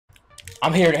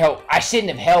I'm here to help. I shouldn't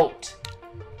have helped.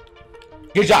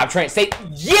 Good job, Trent. Say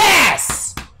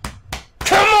yes!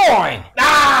 Come on!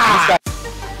 Ah!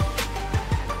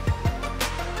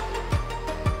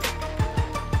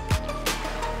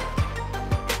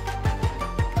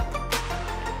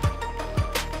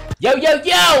 Yo, yo,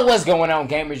 yo! What's going on,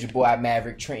 gamers? Your boy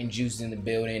mav-rik, Trent and Juice in the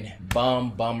building.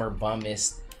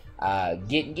 Bummist.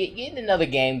 Getting another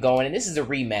game going, and this is a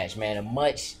rematch, man. A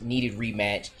much needed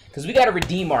rematch, because we got to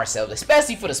redeem ourselves,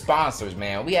 especially for the sponsors,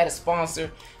 man. We had a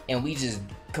sponsor, and we just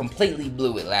completely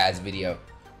blew it last video.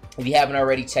 If you haven't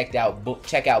already, check out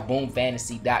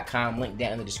boomfantasy.com, link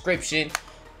down in the description.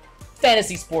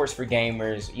 Fantasy sports for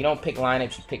gamers. You don't pick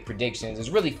lineups, you pick predictions. It's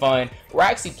really fun. We're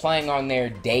actually playing on there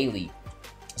daily.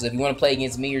 So if you want to play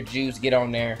against me or Juice, get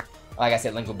on there. Like I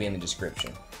said, link will be in the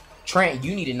description. Trent,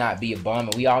 you need to not be a bum,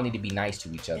 and we all need to be nice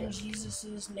to each other. In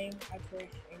Jesus' name, I pray.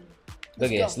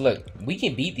 Look at this. Look, we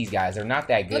can beat these guys. They're not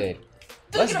that good.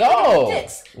 Let's go. go.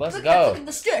 Let's go. Look at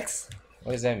the sticks.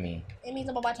 What does that mean? It means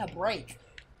I'm about to break.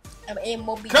 I'm aiming.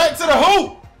 Cut to the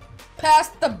hoop. Pass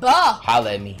the ball.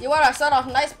 Holla at me. You want to start off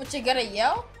nice, but you're gonna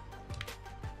yell?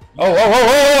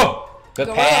 Oh. Good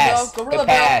Gorilla, pass. bro. Good Gorilla,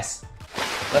 pass.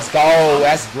 Let's go.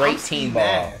 That's great team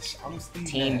ball.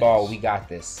 Team Ball. We got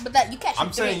this. But that you catch.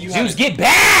 I'm saying you. Juice, get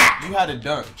back. You had a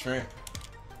dunk, Trent.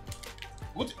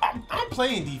 I'm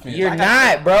playing defense. You're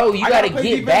not, bro. You gotta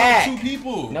get back. Two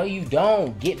people. No, you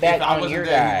don't. Get back on your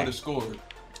guy. You would have scored.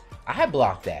 I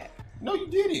blocked that. No, you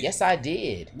didn't. Yes, I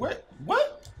did. What?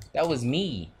 What? That was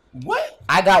me. What?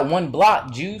 I got one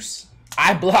block, Juice.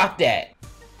 I blocked that.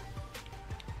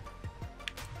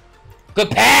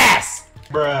 Good pass.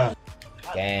 Bruh.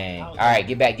 Dang. All right,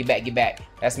 get back.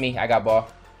 That's me. I got ball.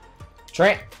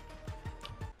 Trent.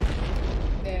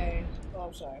 Dang. Oh,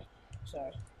 I'm sorry.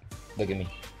 Look at me.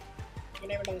 You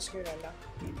never know the screen right now.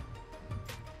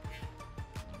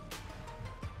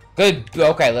 Good.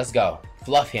 Okay, let's go.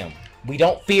 Fluff him. We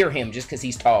don't fear him just because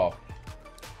he's tall.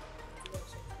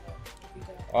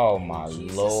 Oh my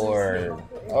lord.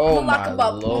 Oh my lord.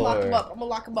 I'm gonna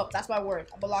lock him up. That's my word.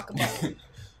 I'm gonna lock him up.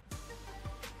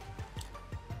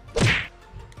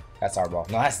 That's our ball.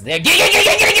 No, that's there.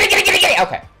 Get.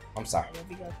 Okay. I'm sorry.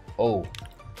 Oh.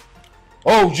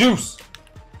 Oh, Juice.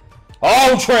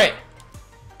 Oh, Trent.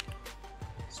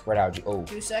 Spread out. Oh.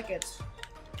 2 seconds.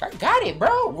 I got it,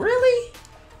 bro. Really?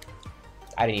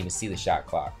 I didn't even see the shot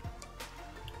clock.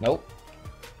 Nope.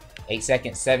 8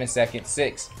 seconds. 7 seconds.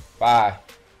 6. 5.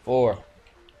 4.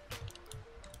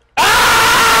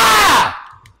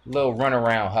 Ah! Little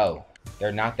runaround hoe.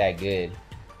 They're not that good.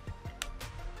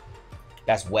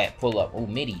 That's wet. Pull up. Oh,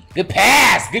 midi. Good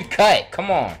pass. Good cut.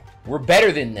 Come on. We're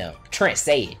better than them. Trent,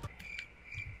 say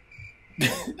it.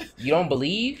 You don't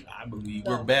believe? I believe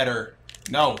we're better.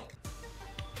 No.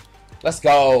 Let's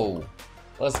go.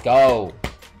 Let's go.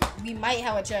 We might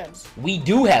have a chance. We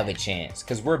do have a chance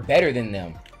because we're better than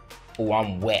them. Oh,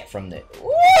 I'm wet from the...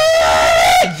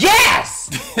 Yes!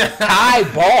 Tie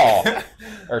ball.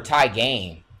 Or tie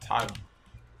game. Tie.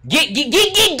 Get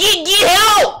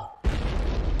help!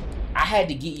 I had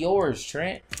to get yours,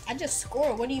 Trent. I just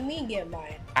scored. What do you mean get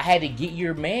mine? I had to get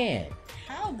your man.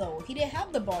 How though? He didn't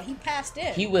have the ball. He passed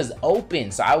in. He was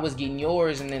open, so I was getting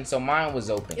yours, and then so mine was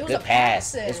open. It was Good a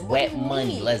pass. pass. It's What wet do you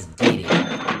money. mean? Let's get it.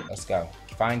 Let's go.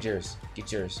 Find yours.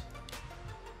 Get yours.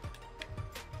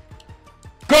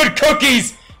 Good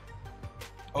cookies!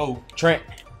 Oh. Trent.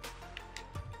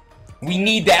 We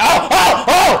need that.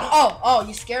 Oh,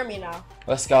 you scare me now.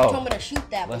 Let's You told go. me to shoot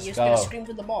that, but Let's you're just go. gonna scream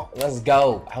for the ball. Let's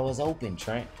go. I was open,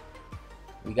 Trent.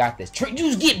 We got this. Trent,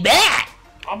 just get back!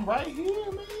 I'm right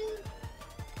here, man.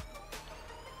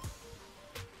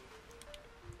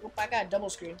 Oop, I got a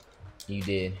double screen. You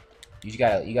did. You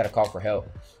gotta call for help.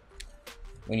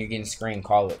 When you're getting screened,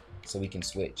 call it so we can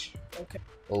switch. Okay.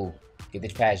 Oh, get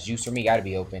this pass. Juice for me. Gotta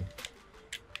be open.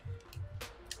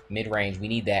 Mid-range. We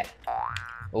need that.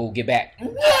 Oh, get back.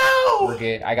 No! We're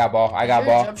good. I got ball. I Is got your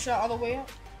ball. jump shot all the way up?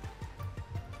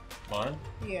 Mine?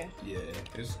 Yeah. Yeah.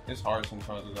 It's hard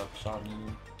sometimes without the shot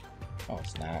medium. Oh,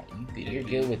 it's not. You're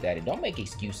good with that. And don't make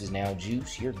excuses now,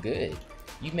 Juice. You're good.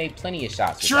 You've made plenty of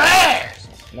shots. Trash!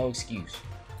 No excuse.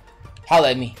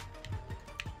 Holla at me.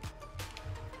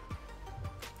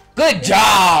 Good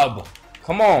job!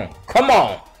 Come on. Come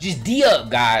on. Just D up,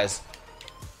 guys.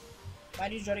 Why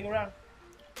did you running around?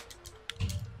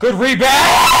 Good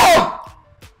rebound!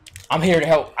 I'm here to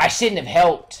help. I shouldn't have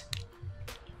helped.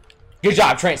 Good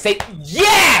job, Trent. Say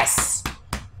yes!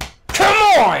 Come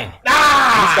on!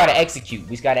 Ah! We just gotta execute.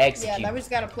 We just gotta execute. Yeah, now we just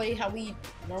gotta play how we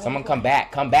normally Someone play. come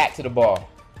back. Come back to the ball.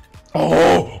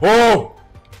 Oh!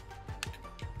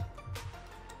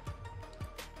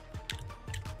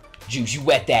 Juice, you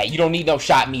wet that. You don't need no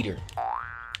shot meter.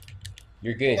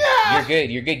 You're good. Yeah. You're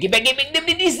good. You're good. Get back. Get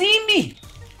back. They see me.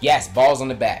 Yes, balls on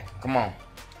the back. Come on.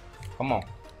 Come on.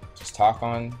 Just talk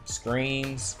on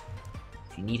screens.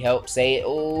 If you need help, say it.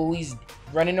 Oh, he's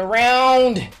running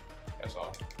around. That's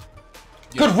all.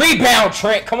 Good rebound,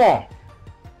 Trent. Come on.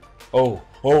 Oh,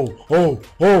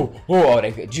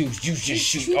 they good. Juice, just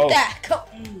shoot. Shoot oh. that.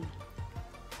 Come.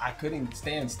 I couldn't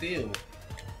stand still.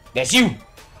 That's you.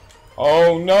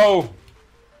 Oh no.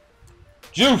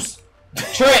 Juice.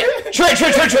 Trent.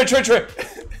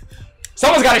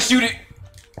 Someone's gotta shoot it.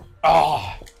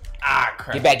 Oh. Ah,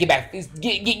 crap. Get back.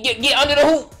 Get under the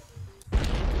hoop.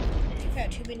 You've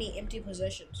had too many empty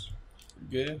possessions.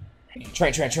 Good.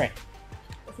 Trent.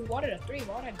 If we wanted a 3,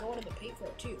 why would I go into the paint for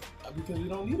a 2? Because we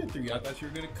don't need a 3. I thought you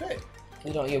were gonna cut.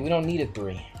 We don't need a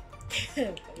 3.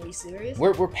 Are you serious?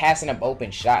 We're passing up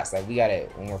open shots. Like we gotta,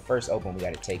 when we're first open, we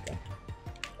gotta take them.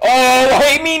 Oh,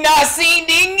 hate me not seen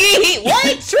dingy.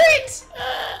 What, Trent?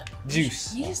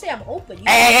 Juice. You just say I'm open.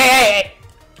 Hey.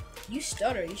 You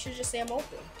stutter. You should just say I'm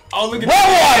open. Oh, look at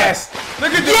this.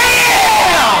 Look at this.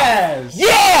 Yes.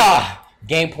 Yeah.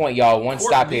 Game point, y'all. One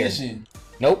stop vision.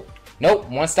 here. Nope.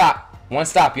 One stop,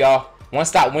 y'all. One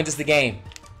stop wins us the game.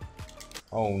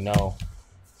 Oh no.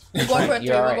 We'll go for a 3.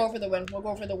 Right. We'll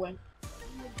go for the win.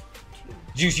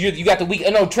 Juice, you got the weak.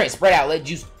 No, Trent, spread out. Let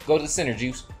Juice go to the center.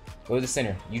 Juice, go to the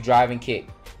center. You drive and kick.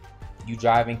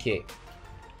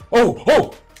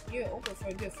 Oh. You're open for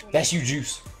a good 40. That's you,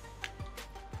 Juice.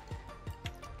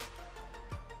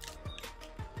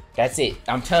 That's it.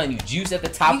 I'm telling you, Juice at the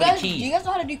top of the key. Do you guys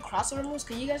know how to do crossover moves?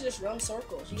 Cause you guys just run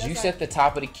circles. Juice at the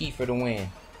top of the key for the win.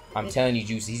 I'm telling you,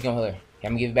 Juice. He's gonna hit her.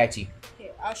 I'm gonna give it back to you.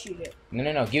 Here, I'll shoot it.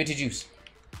 No. Give it to Juice.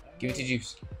 Give it to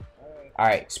Juice. All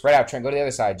right, spread out, Trent. Go to the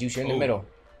other side. Juice, you're in the middle.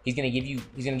 He's gonna give you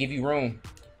room.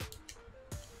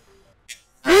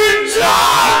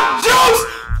 Juice!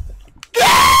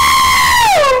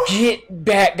 Get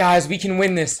back, guys. We can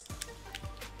win this.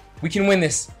 We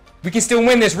can still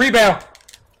win this. Rebound.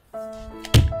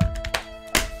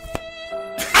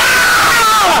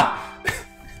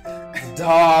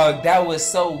 Dog, that was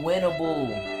so winnable.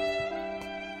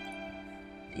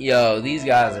 Yo, these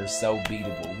guys are so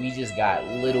beatable. We just got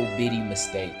little bitty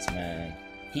mistakes, man.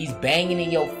 He's banging in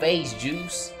your face,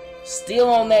 Juice. Still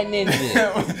on that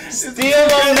ninja. Still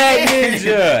on that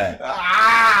ninja.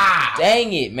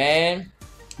 Dang it, man.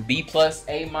 B+,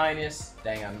 A-.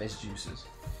 Dang, I missed Juices.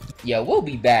 Yo, we'll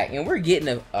be back, and we're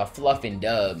getting a fluffing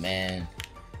dub, man.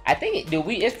 I think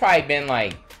it's probably been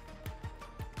like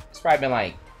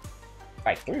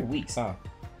 3 weeks, huh?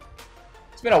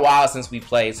 It's been a while since we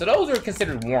played, so those are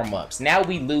considered warm-ups. Now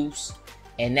we loose,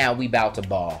 and now we about to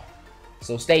ball.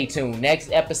 So stay tuned.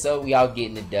 Next episode, we all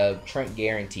getting the dub. Trent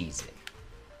guarantees it.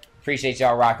 Appreciate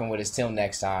y'all rocking with us. Till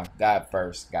next time. God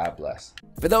first. God bless.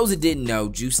 For those that didn't know,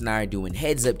 Juice and I are doing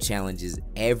heads-up challenges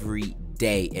every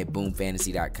day at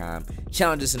boomfantasy.com.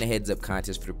 Challenge us in a heads-up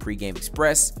contest for the pregame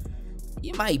express.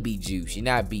 You might beat Juice. You're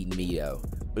not beating me, though.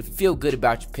 But if you feel good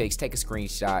about your picks, take a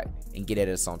screenshot and get at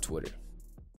us on Twitter.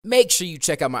 Make sure you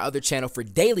check out my other channel for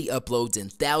daily uploads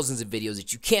and thousands of videos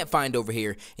that you can't find over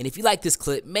here. And if you like this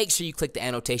clip, make sure you click the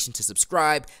annotation to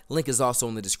subscribe. Link is also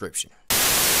in the description.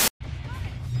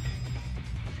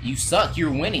 You suck,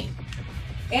 you're winning.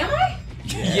 Am I?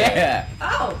 Yeah.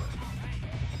 Oh.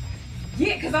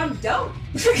 Yeah, because I'm dope.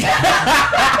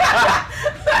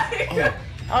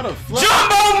 How the fluff?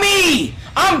 Jumbo me!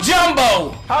 I'm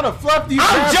Jumbo! How the fluff do you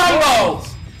I'm grab Jumbo!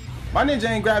 balls? My ninja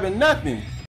ain't grabbing nothing.